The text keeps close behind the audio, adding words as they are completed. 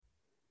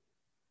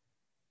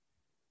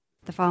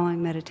The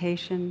following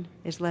meditation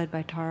is led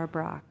by Tara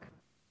Brach.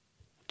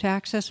 To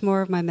access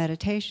more of my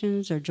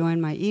meditations or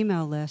join my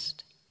email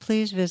list,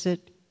 please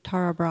visit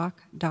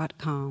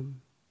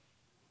tarabrach.com.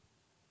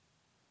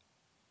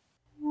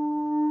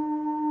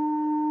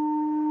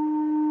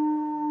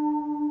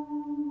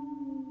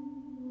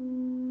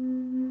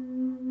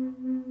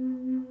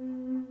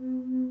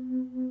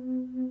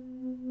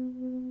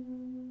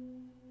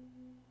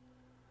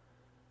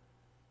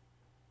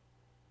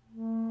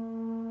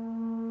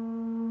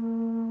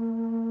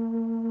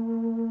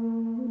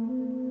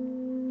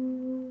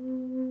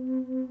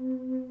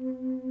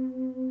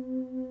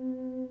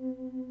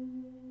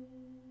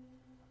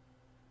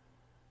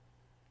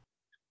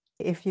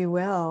 If you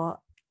will,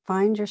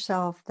 find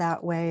yourself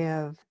that way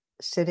of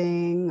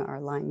sitting or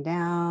lying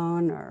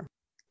down, or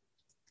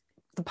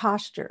the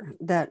posture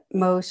that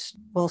most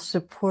will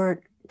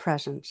support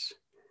presence,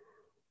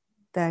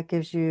 that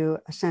gives you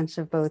a sense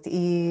of both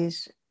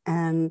ease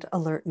and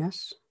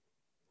alertness.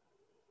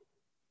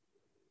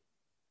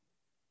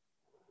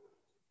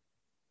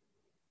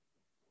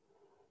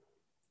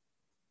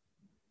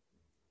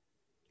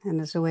 And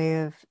as a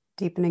way of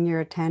deepening your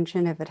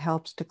attention, if it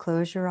helps to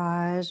close your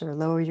eyes or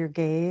lower your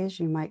gaze,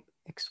 you might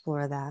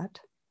explore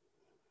that.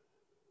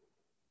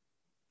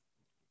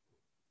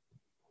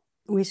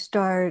 We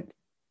start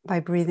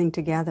by breathing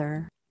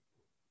together,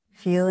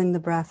 feeling the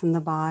breath in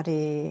the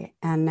body,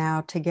 and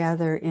now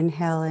together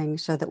inhaling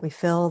so that we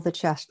fill the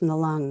chest and the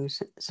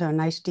lungs. So a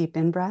nice deep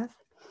in-breath,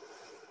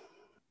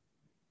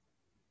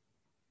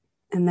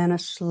 and then a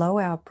slow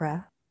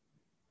out-breath,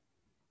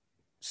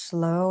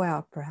 slow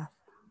out-breath,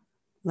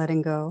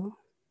 letting go,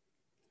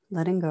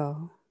 letting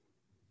go.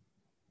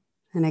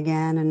 And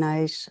again, a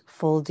nice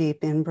full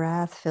deep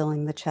in-breath,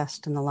 filling the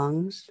chest and the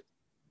lungs.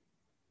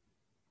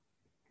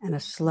 And a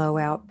slow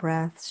out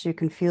breath, so you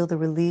can feel the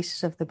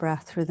release of the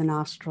breath through the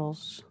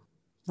nostrils,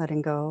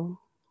 letting go,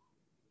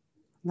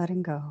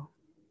 letting go.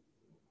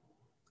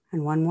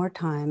 And one more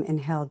time,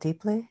 inhale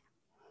deeply.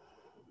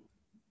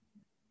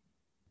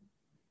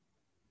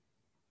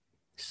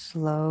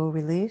 Slow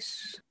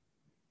release.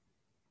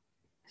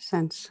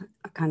 Sense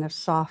a kind of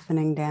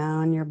softening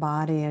down your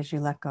body as you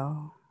let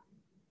go.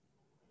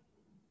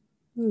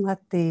 And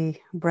let the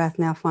breath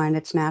now find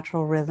its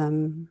natural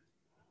rhythm.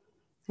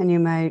 And you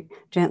might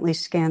gently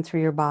scan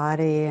through your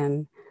body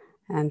and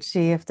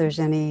see if there's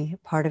any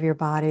part of your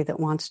body that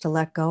wants to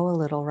let go a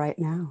little right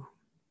now.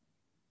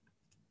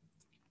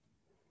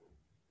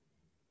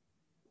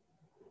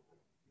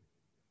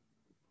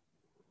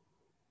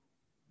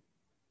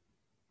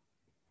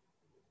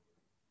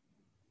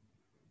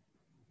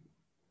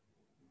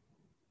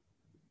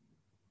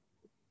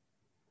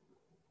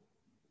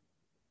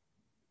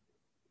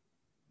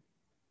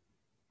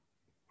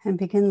 And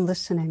begin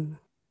listening.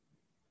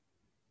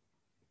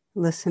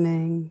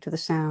 Listening to the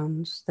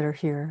sounds that are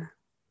here.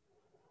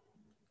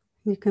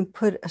 You can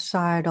put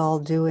aside all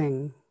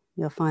doing.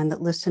 You'll find that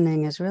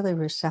listening is really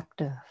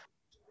receptive.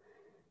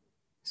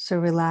 So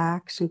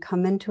relax and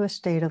come into a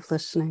state of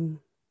listening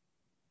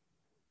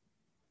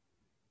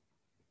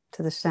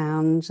to the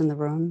sounds in the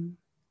room.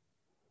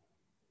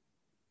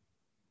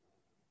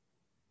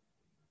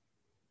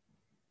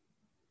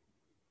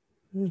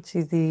 And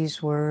to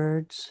these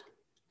words,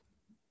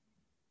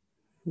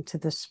 and to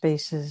the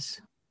spaces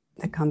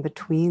that come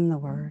between the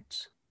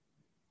words.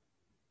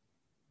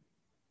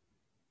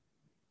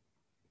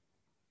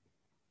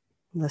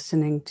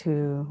 Listening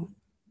to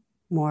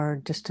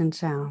more distant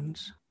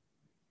sounds.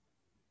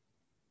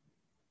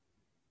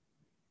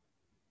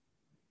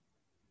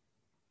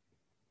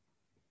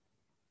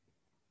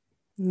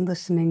 And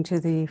listening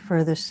to the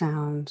furthest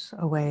sounds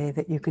away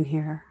that you can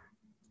hear.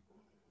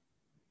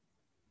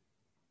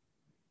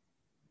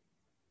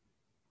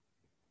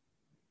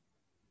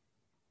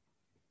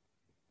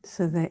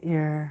 So that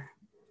you're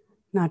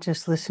not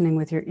just listening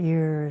with your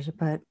ears,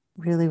 but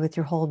really with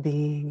your whole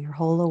being, your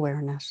whole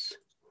awareness.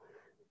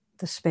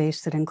 The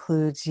space that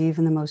includes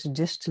even the most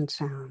distant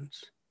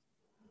sounds.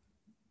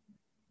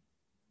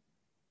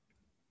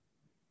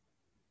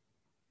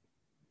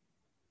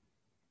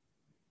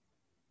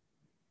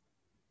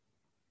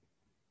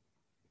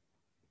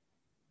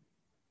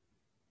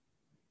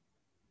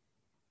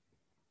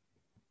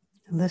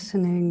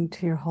 Listening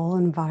to your whole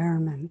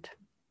environment,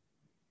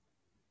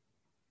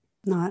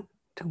 not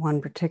to one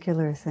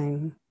particular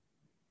thing,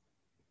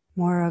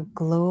 more a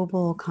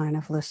global kind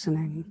of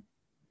listening.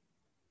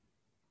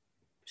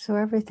 So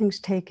everything's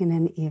taken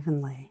in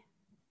evenly.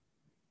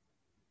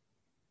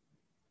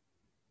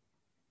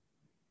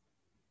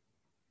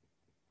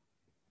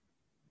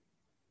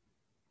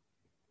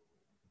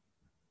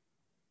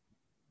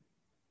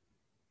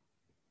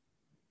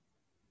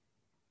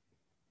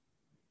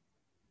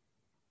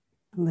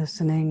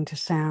 Listening to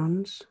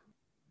sounds.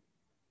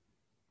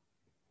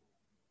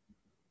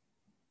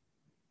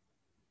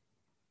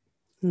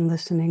 And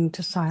listening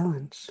to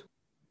silence.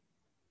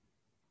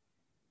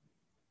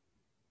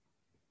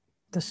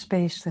 The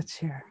space that's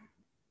here.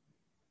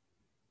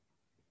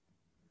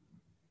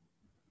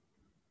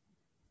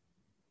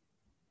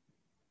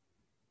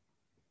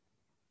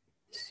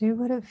 So See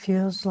what it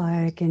feels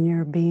like in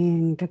your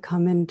being to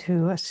come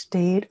into a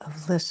state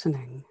of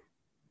listening.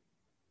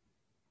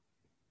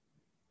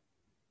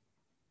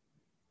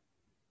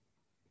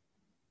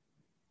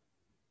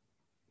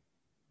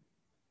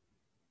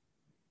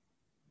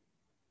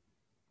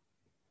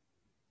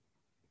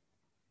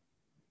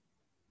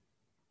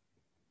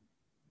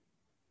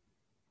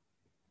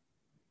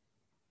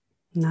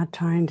 Not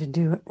trying to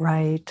do it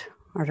right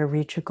or to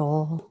reach a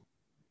goal.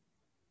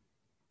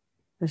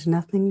 There's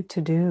nothing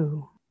to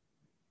do.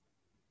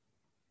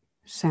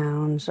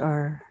 Sounds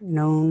are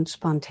known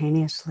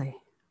spontaneously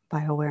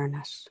by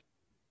awareness.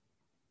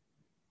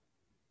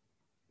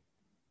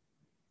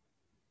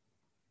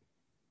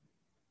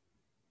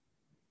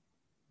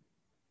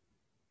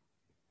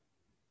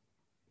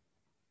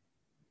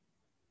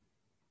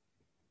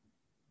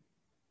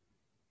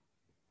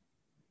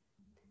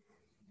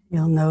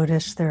 You'll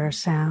notice there are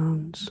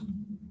sounds,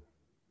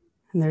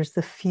 and there's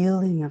the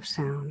feeling of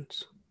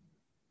sounds.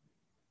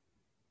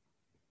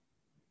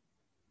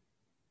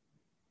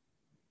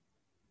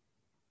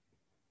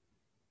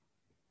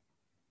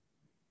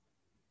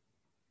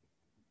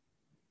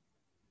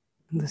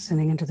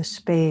 Listening into the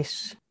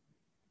space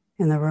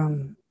in the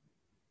room.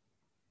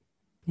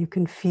 You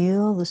can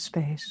feel the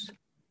space.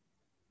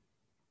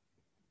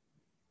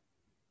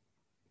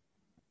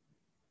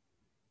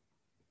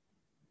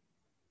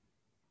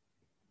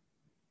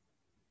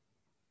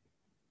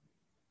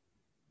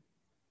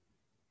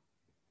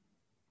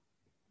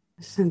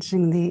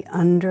 Sensing the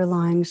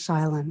underlying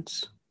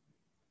silence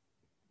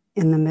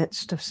in the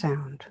midst of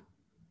sound.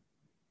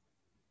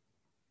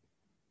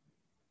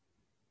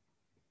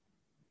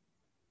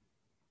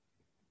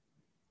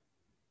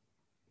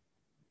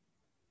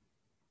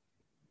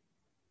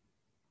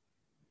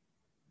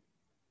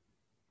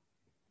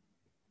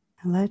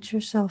 And let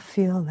yourself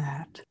feel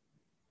that.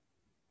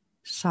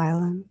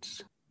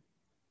 Silence,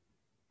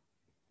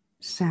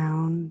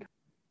 sound,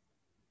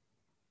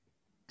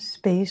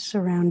 space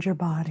around your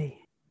body.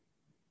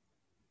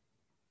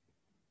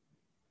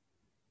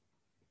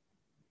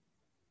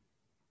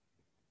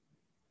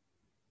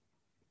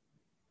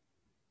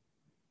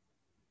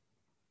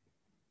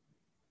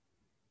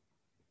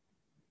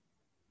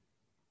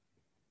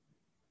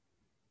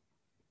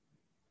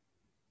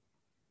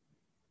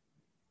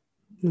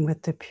 And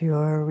with the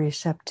pure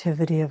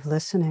receptivity of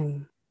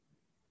listening,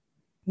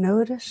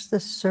 notice the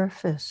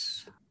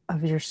surface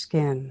of your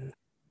skin,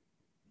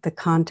 the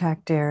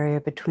contact area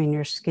between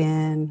your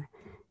skin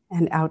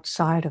and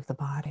outside of the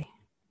body.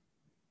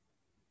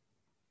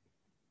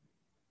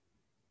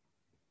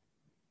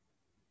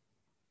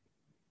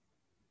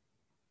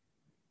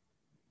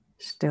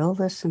 Still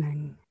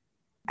listening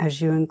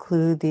as you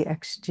include the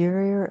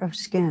exterior of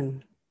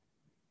skin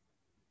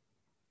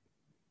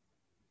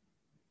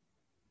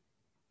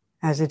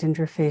as it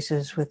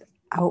interfaces with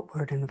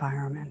outward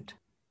environment.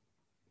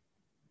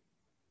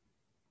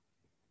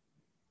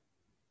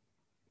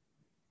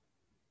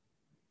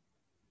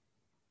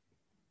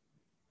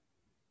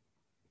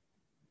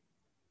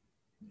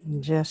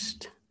 And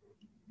just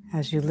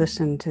as you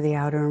listen to the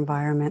outer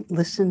environment,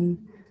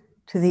 listen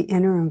to the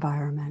inner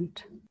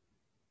environment.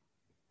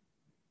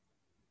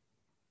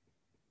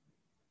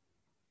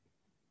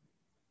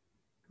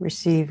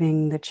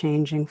 Receiving the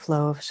changing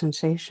flow of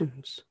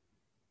sensations.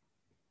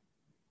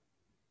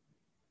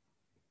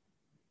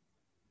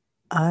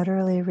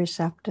 Utterly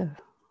receptive,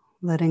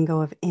 letting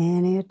go of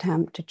any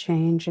attempt to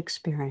change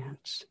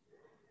experience,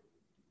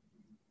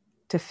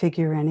 to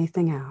figure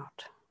anything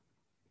out.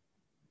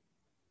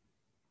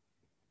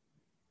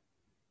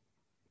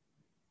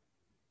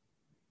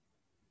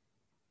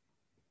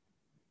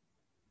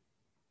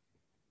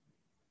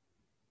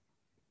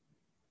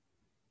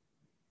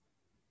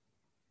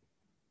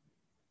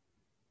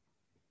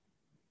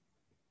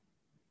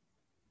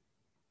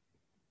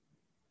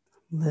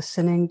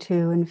 Listening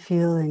to and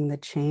feeling the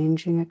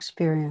changing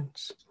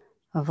experience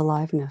of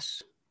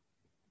aliveness.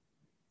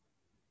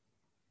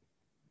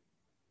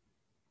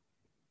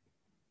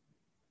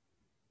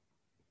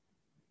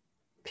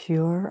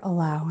 Pure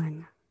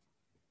allowing.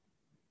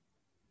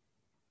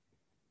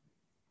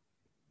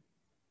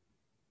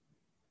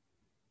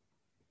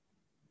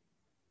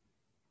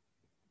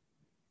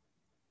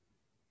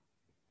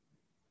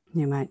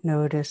 You might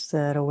notice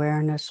that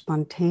awareness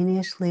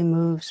spontaneously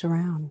moves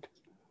around.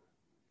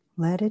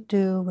 Let it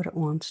do what it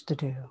wants to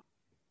do.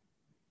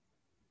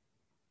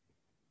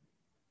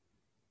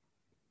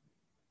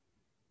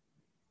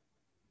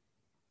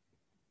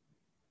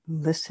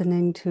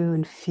 Listening to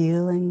and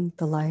feeling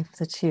the life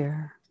that's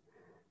here,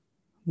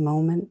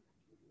 moment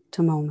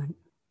to moment.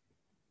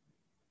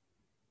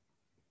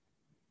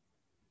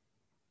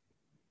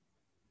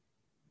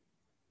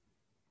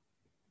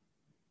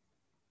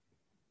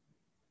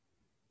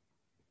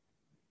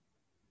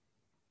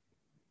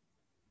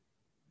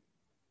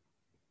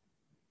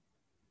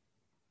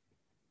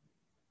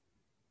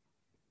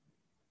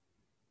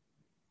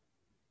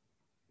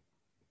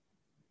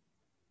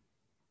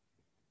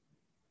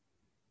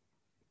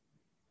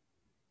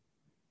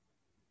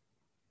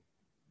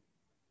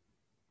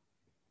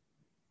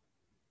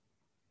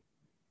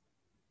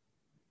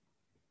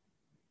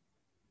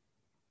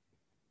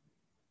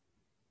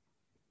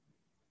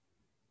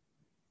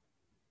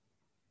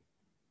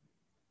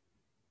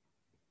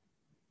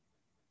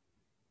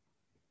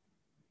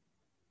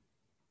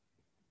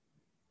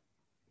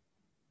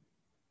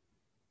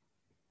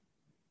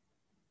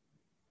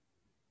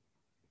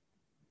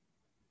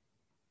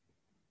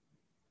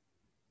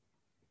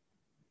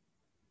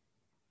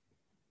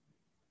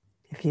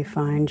 If you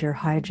find you're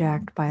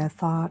hijacked by a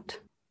thought,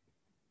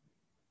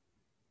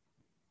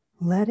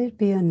 let it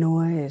be a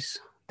noise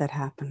that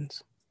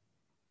happens.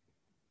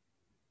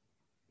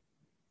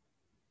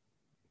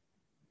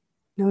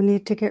 No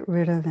need to get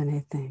rid of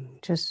anything.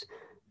 Just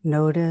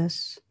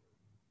notice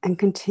and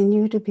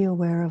continue to be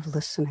aware of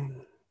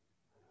listening.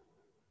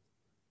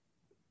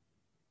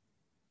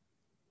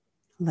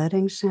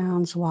 Letting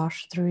sounds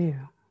wash through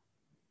you.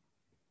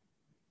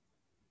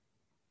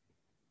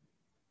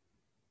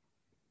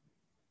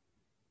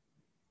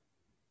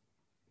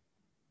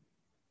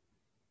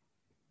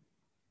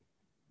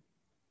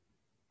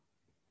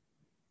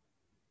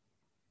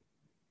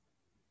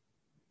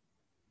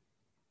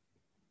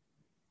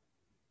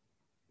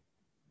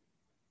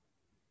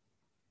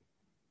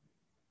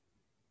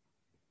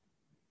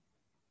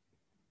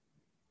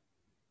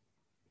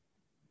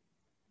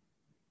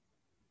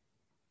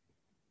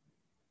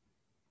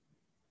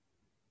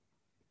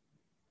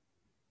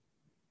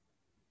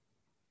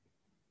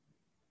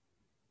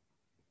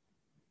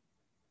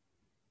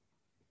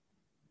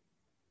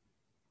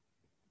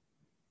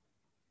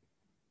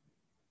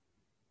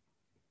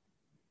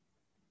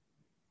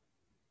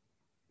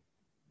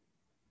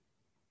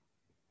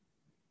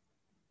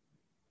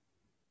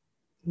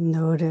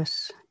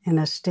 Notice in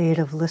a state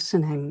of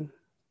listening,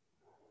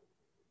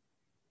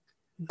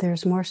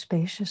 there's more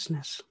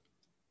spaciousness,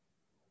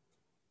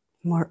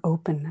 more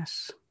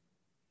openness.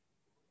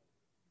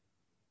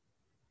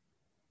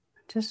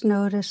 Just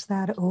notice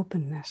that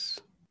openness.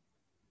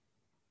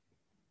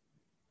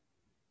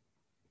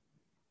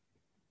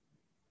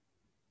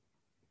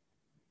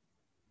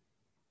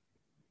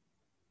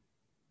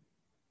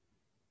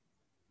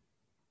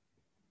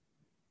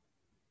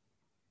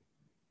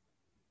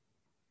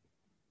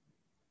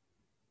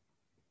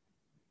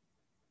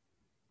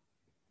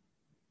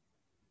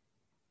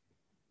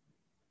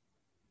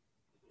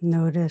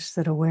 Notice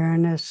that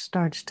awareness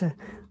starts to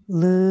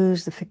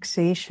lose the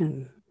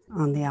fixation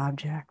on the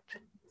object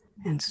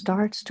and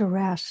starts to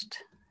rest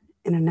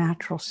in a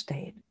natural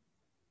state.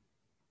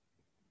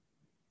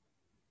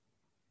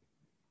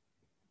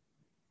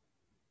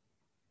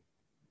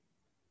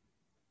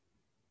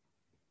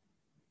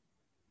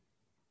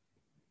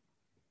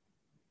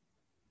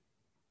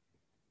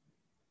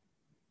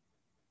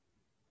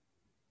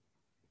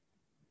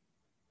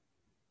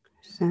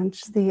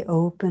 Sense the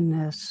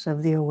openness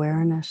of the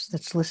awareness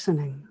that's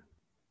listening.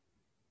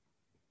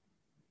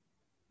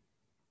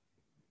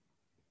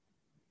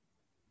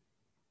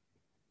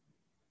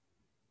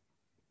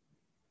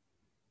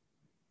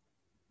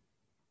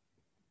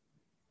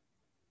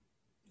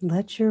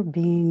 Let your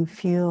being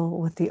feel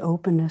what the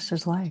openness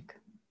is like,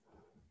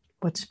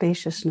 what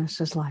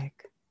spaciousness is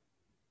like.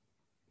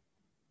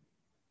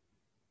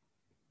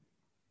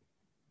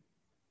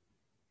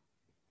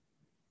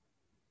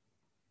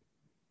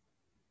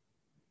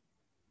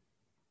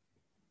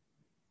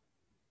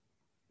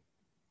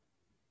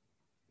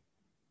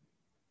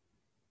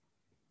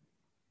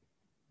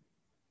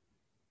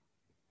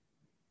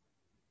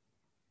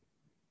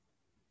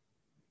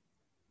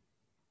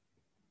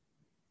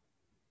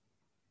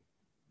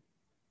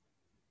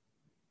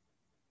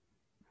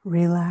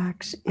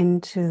 Relax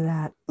into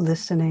that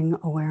listening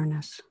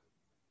awareness.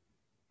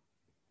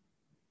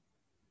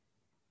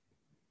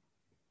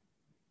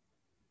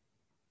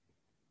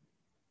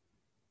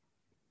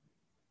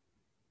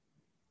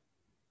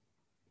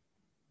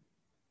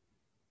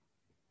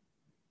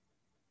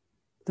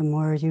 The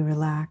more you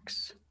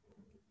relax,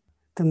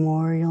 the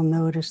more you'll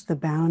notice the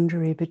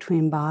boundary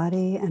between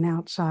body and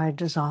outside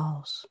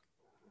dissolves,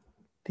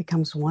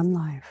 becomes one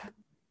life.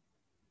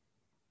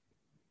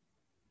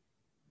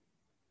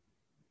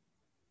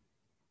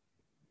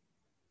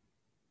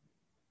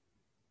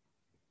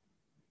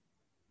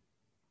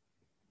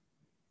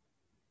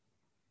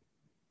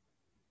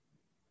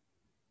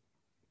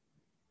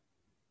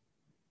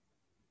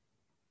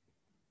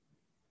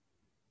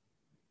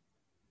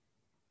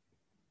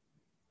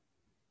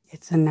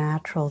 It's a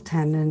natural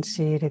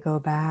tendency to go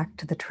back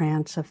to the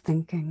trance of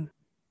thinking.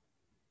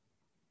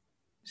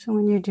 So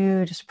when you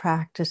do, just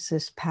practice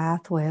this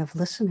pathway of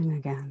listening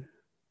again,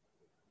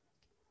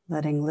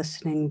 letting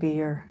listening be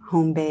your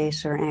home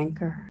base or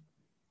anchor.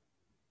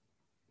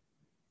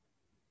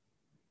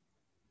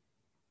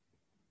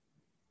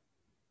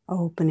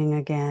 Opening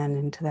again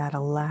into that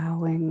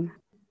allowing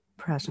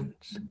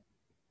presence.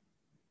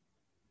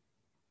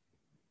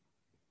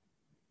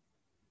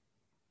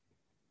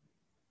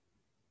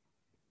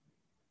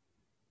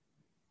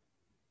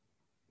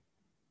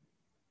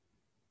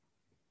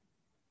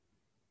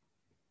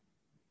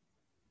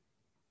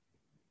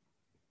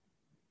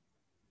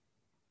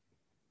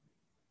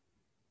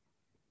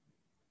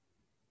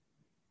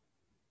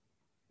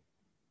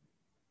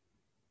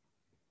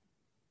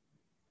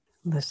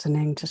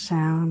 Listening to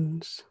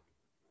sounds,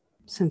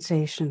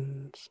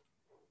 sensations,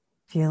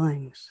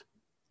 feelings,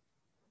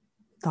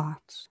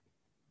 thoughts.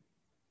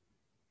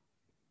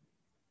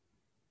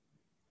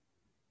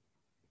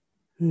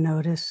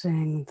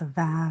 Noticing the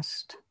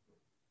vast,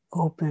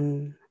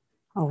 open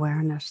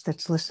awareness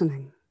that's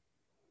listening.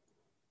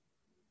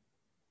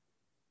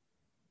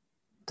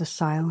 the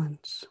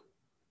silence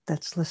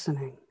that's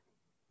listening,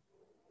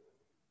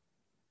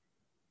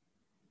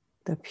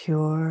 the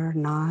pure,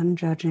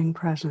 non-judging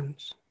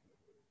presence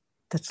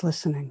that's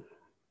listening.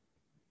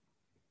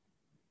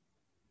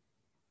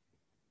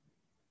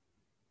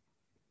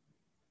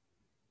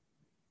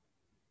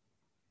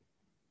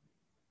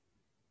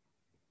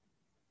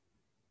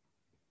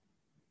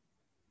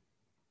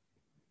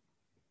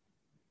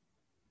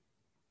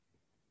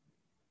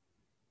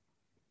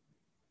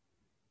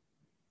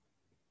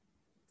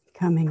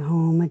 Coming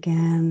home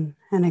again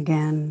and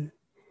again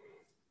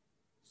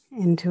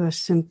into a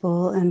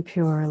simple and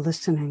pure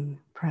listening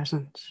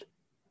presence.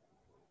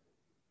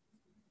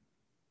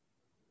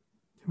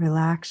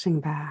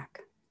 Relaxing back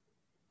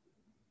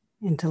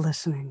into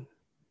listening.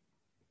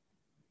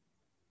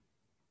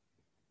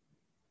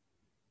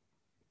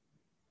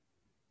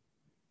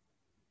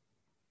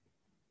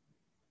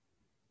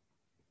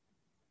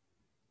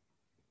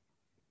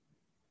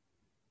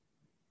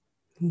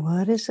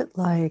 What is it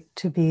like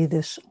to be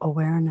this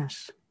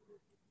awareness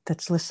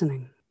that's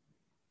listening?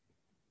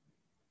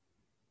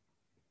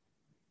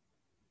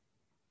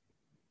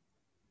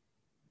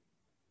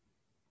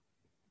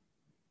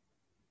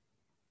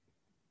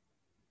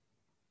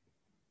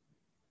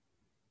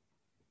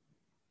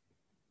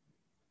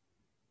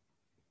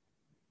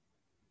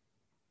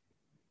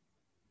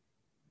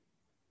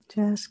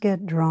 Just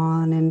get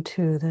drawn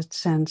into that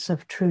sense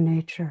of true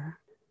nature,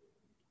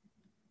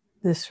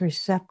 this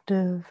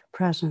receptive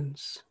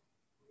presence.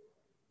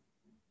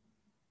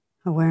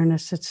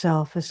 Awareness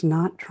itself is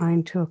not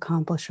trying to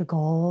accomplish a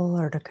goal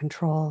or to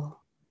control.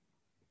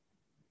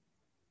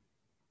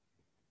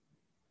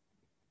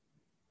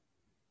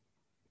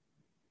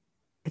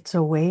 It's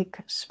awake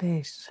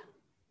space.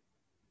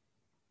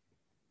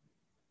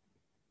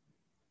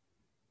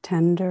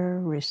 Tender,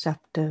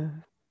 receptive.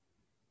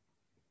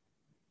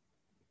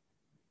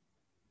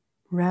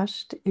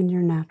 Rest in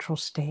your natural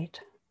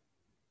state.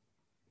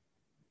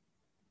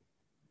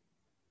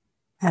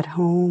 At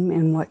home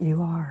in what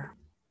you are.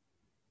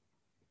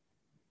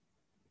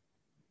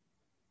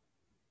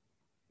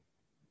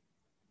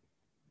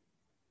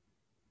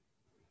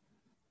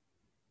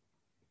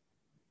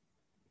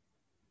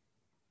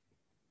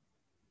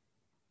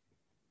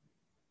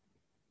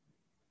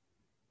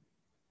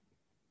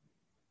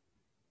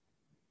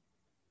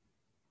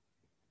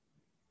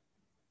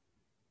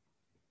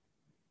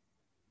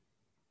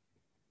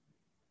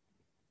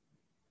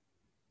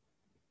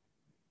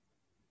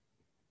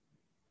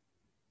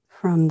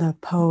 From the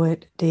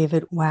poet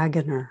David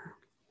Wagoner.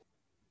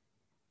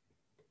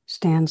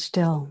 Stand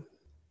still.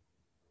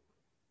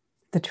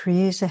 The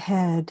trees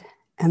ahead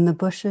and the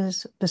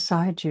bushes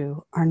beside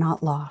you are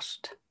not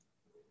lost.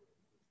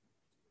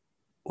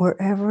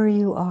 Wherever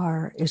you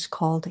are is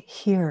called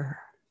here,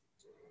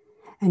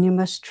 and you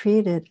must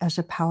treat it as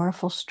a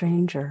powerful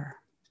stranger,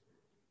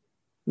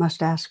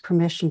 must ask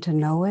permission to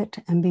know it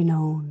and be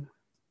known.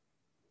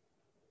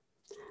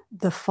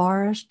 The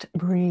forest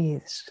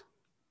breathes.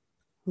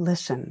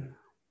 Listen.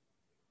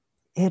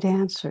 It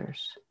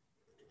answers.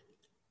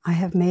 I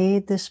have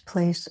made this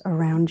place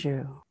around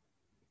you.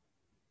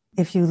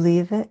 If you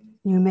leave it,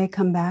 you may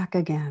come back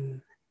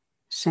again,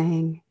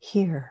 saying,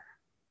 here.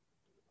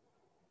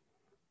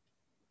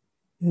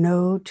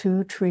 No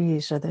two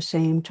trees are the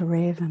same to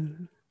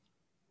raven.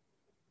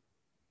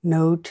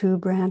 No two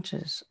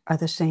branches are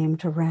the same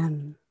to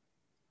wren.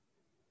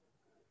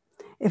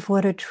 If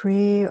what a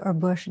tree or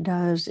bush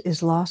does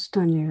is lost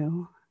on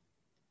you,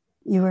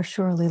 you are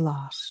surely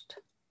lost.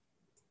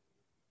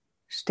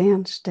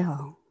 Stand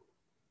still.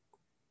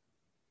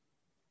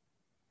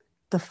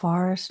 The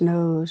forest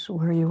knows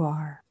where you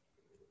are.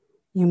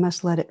 You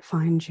must let it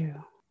find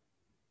you.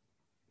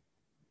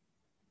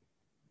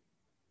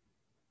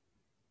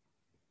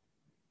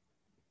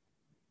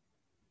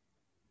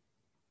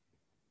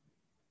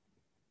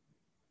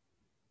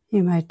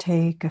 You might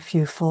take a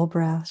few full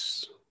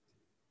breaths.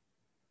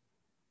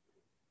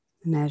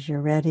 And as you're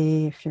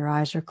ready, if your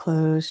eyes are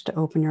closed, to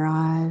open your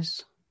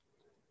eyes,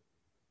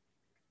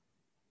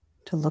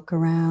 to look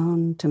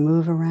around, to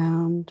move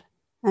around,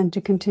 and to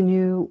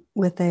continue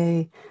with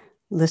a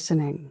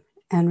listening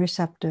and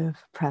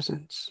receptive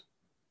presence.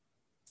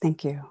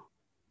 Thank you.